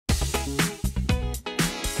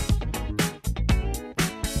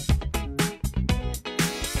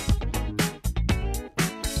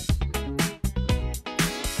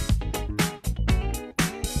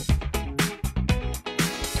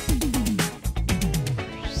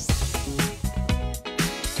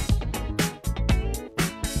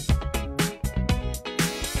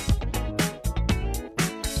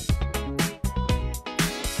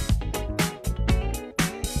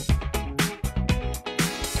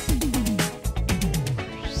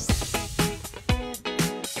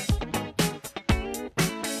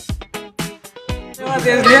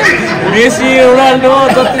त्यसले Messi Ronaldo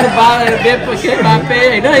जति बापे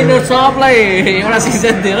होइन यिनीहरू सबलाई एउटा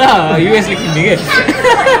सिजन दिएर युएसले किन्ने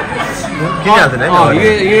कि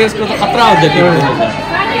युएसको त खतरा हुन्छ त्यो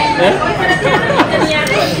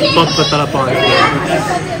तत्त्व तर पाउने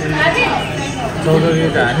चौधरी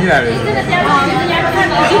त हानिरहेको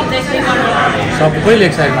सबै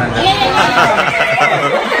लेग साइड मान्छ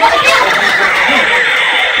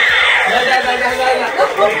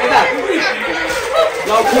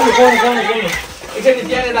एकचोटि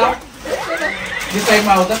त्यहाँनिर आऊ यो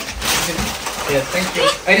साइडमा आऊ त थ्याङ्क यू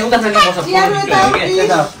अहिले उता साइडमा बस्छ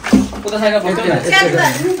उता साइडमा बस्छ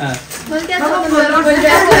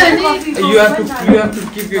You have to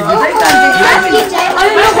keep your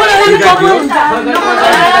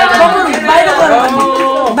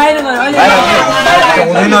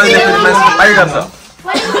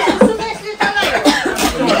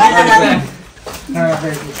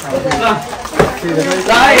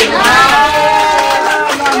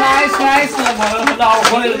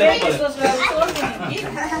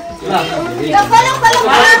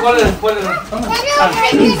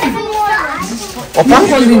Opa,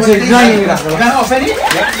 dice Gianni.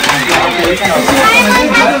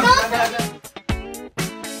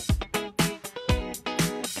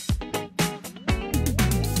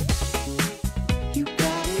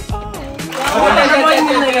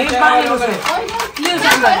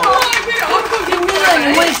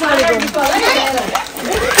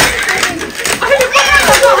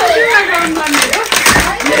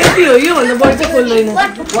 यो भन्दा बढी चाहिँ खोल्दैन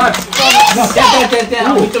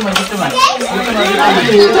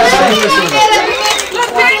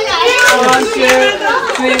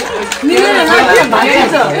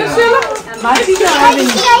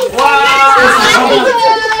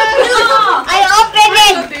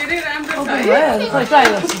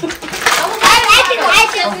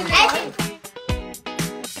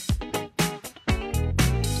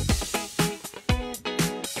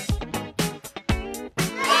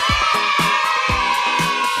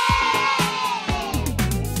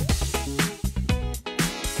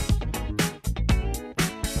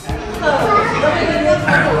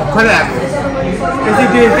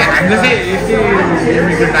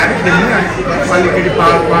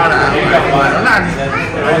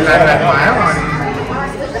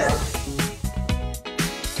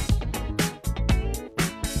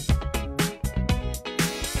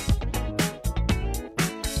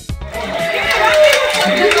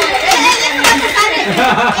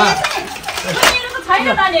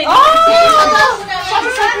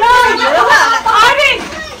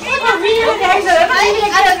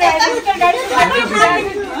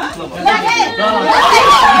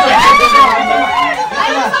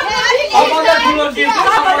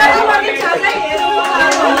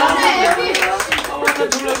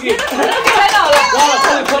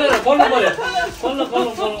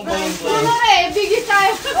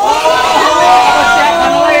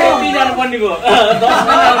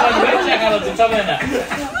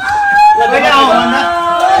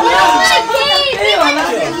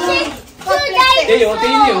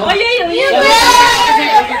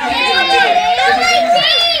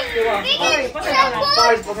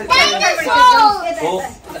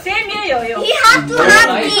He had to have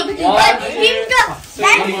me. Him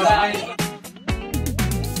to.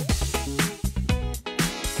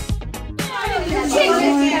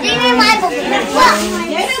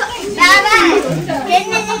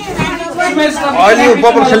 अहिले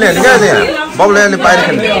बबल खेल्ने होइन क्या त्यहाँ बबल अहिले बाहिर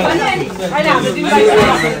खेल्ने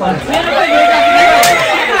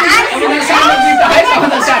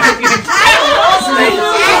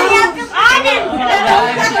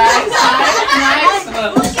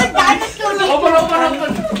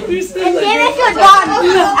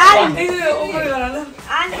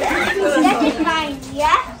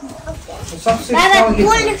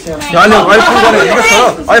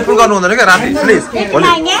अहिले फुल गर्नु हुँदैन क्या राति प्लिज भोलि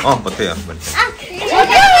त्यही हो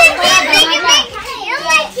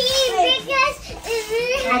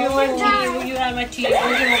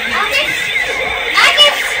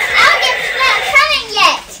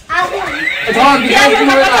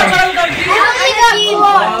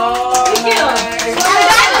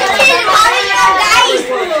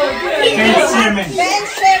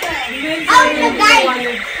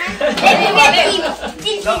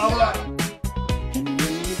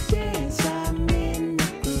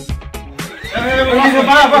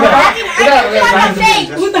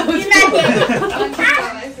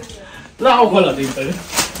Lao qua là tìm tới.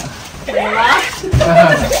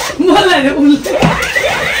 Muốn lại được uống.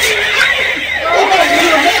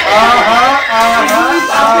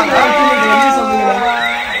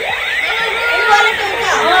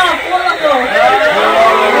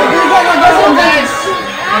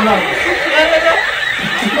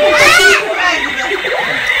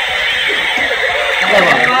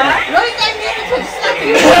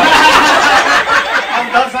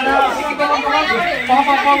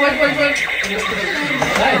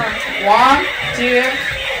 One, two,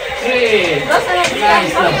 three.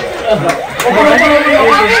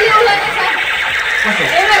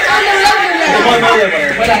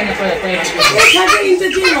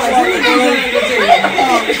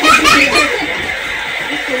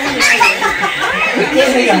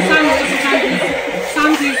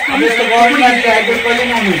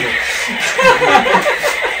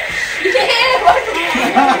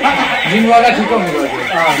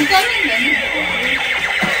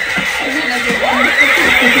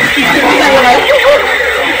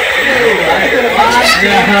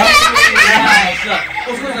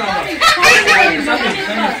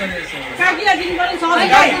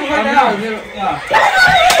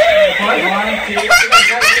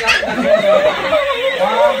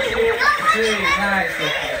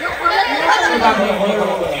 Nice.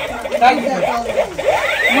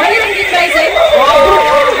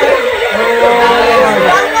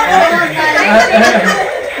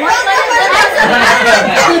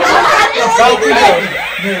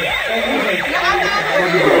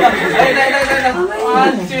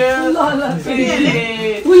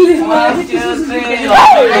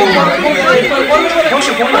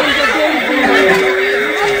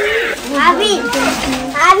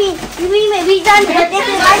 Abby, we done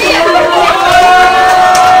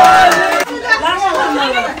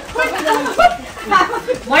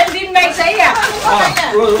One din ba isa iya?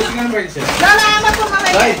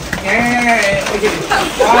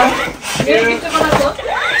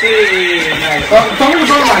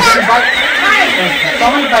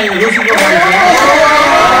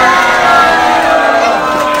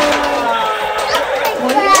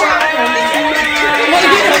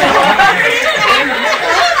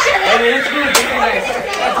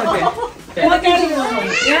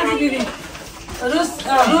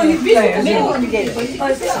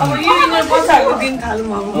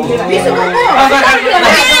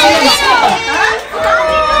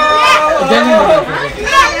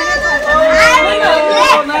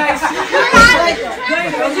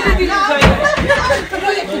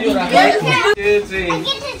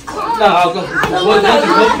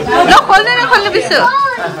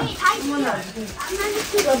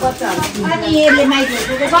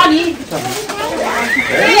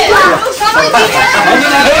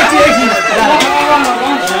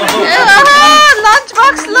 Lunch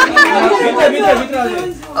box lo.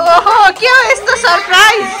 ओहो के हो यस्तो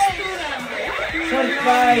सरप्राइज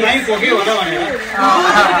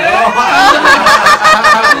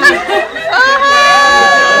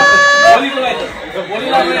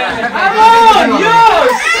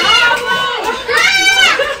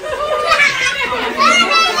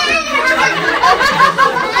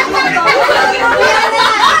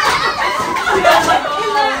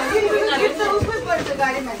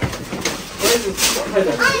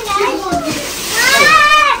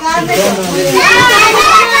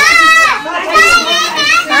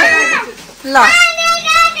ल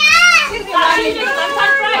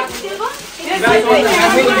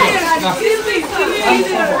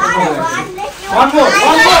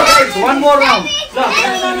One more round.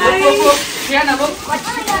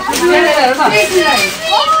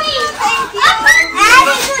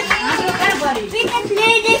 We can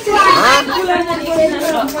play this one.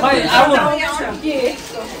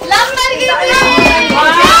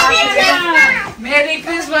 Merry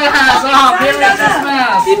Christmas! Oh, Merry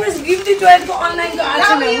Christmas! तिम्रो gift join को online को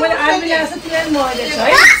आछ न मैले आर्मीले आछ तिमीले मर्दै छ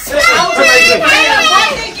है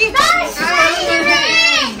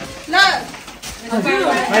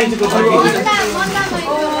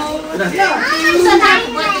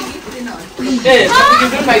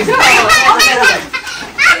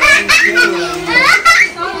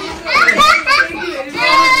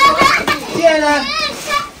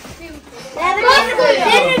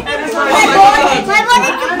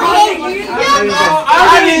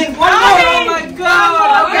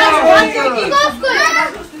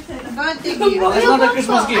That's not a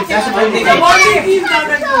Christmas gift. That's a birthday gift.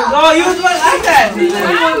 No, use one like that.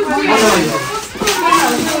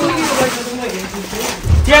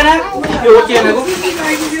 Tiana, yo Tiana ko.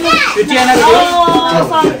 Yo Tiana ko.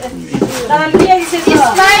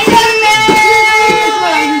 Spider-Man!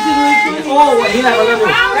 Oh, hindi na pala mo.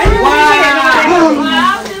 Wow!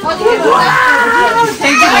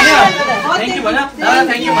 Thank you, Banya. Thank you, Banya.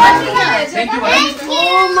 Thank you, Banya. Thank you, Banya.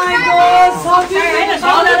 Oh my God, so beautiful.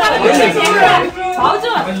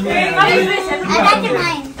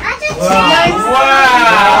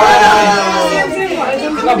 Wow!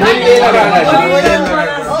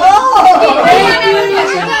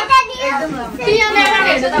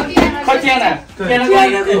 Tiana.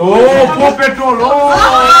 Oh, Paw Patrol.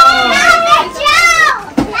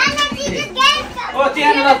 Oh,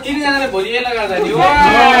 Tiana, तिनजनाले भोलि यसलाई गर्दा नि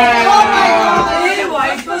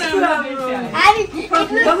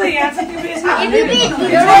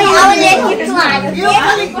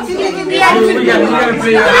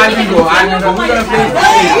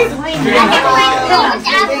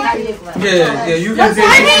Yeah, you can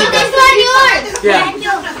play. This one yours. Yeah.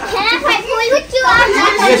 Can I play with you?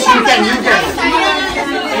 Yes, you can.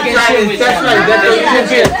 That's right. That you can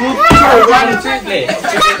play. 2, 1, 2 play.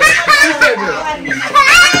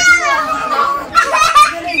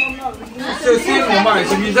 Same number.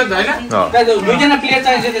 So you said that, No. दुईजना player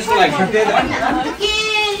चाहिन्छ त्यसको लागि त्यहाँ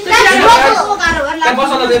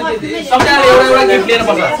बस्न सबैजनाले एउटा एउटा gift लिएर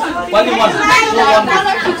बस्छ only one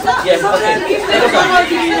yes okay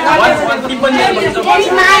one team पनि लिएर बस्छ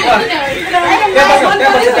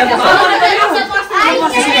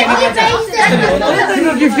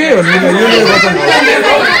you give here.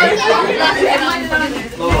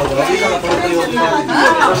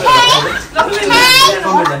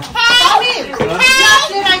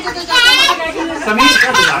 समीर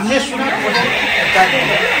हमने सुना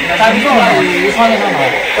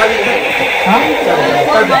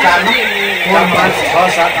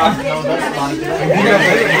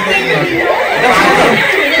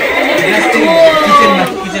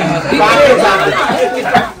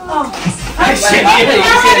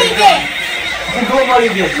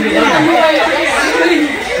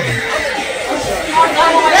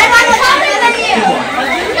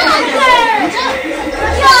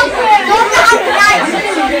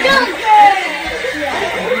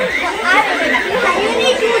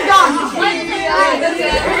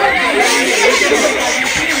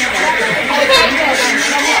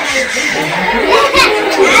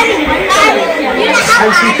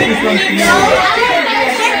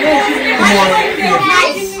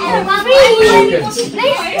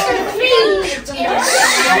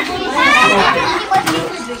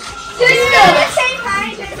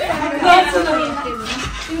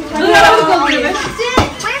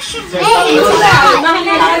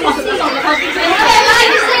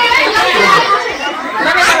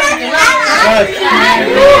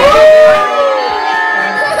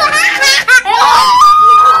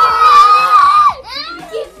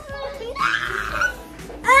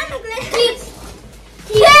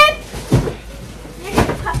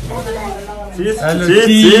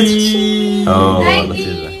Oh,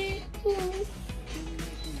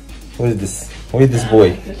 who is this? Who is this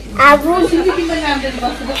boy? Abu.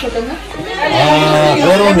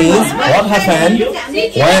 Goro means what happened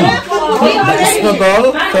when the snowball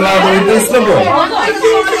collided with the snowball.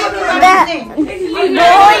 The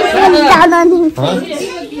boy fell down on him.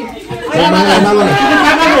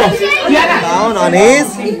 Down on his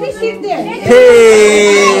face.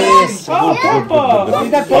 Good.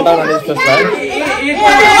 Fall down on his face, right?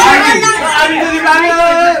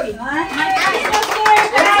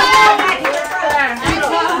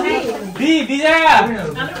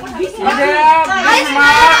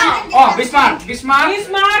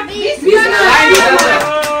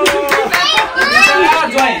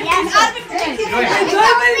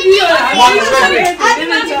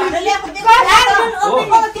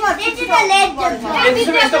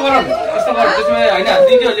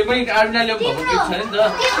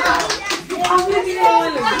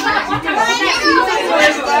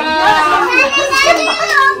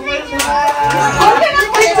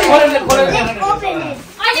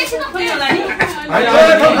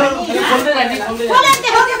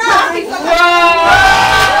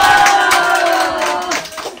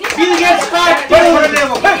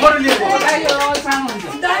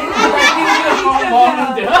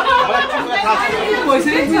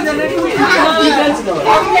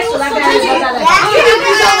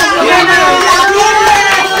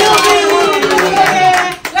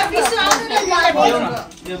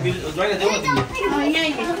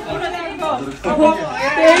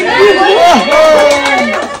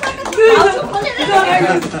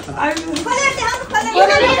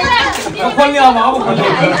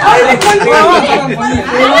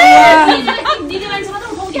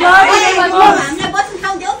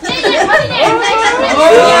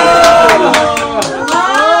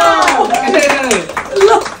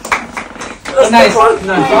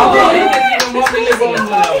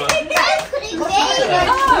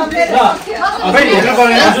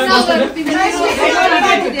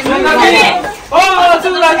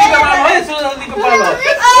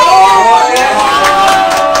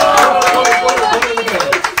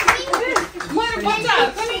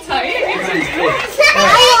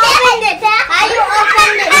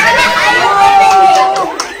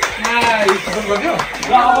 Nice. गरिदियो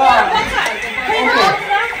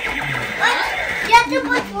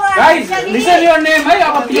Guys, listen your name है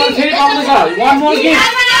अब तिम्रो फेरि आउँदै छ one more gift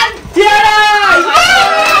Tiara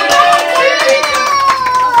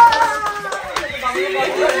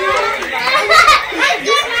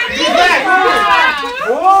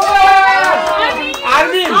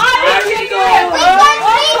Arvin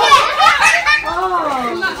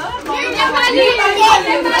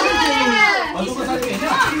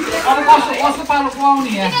अब कस्तो पालो पाउने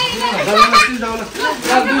यहाँ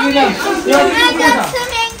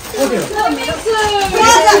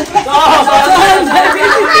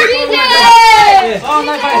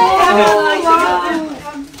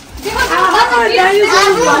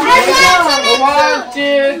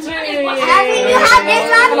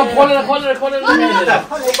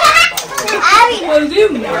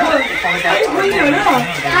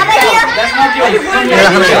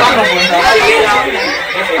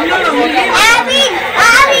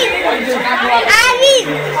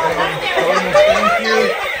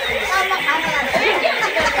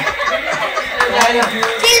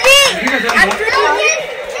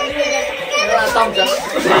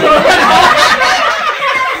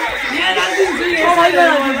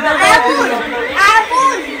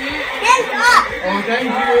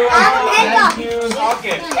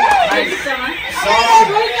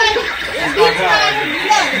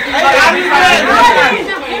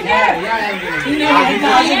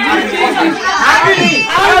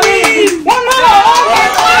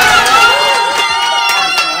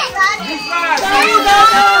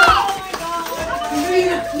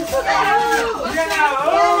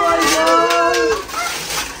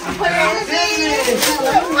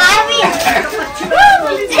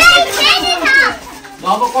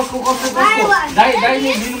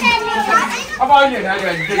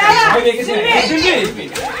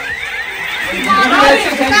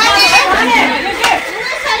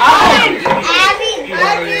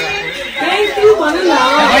Thank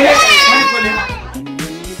you,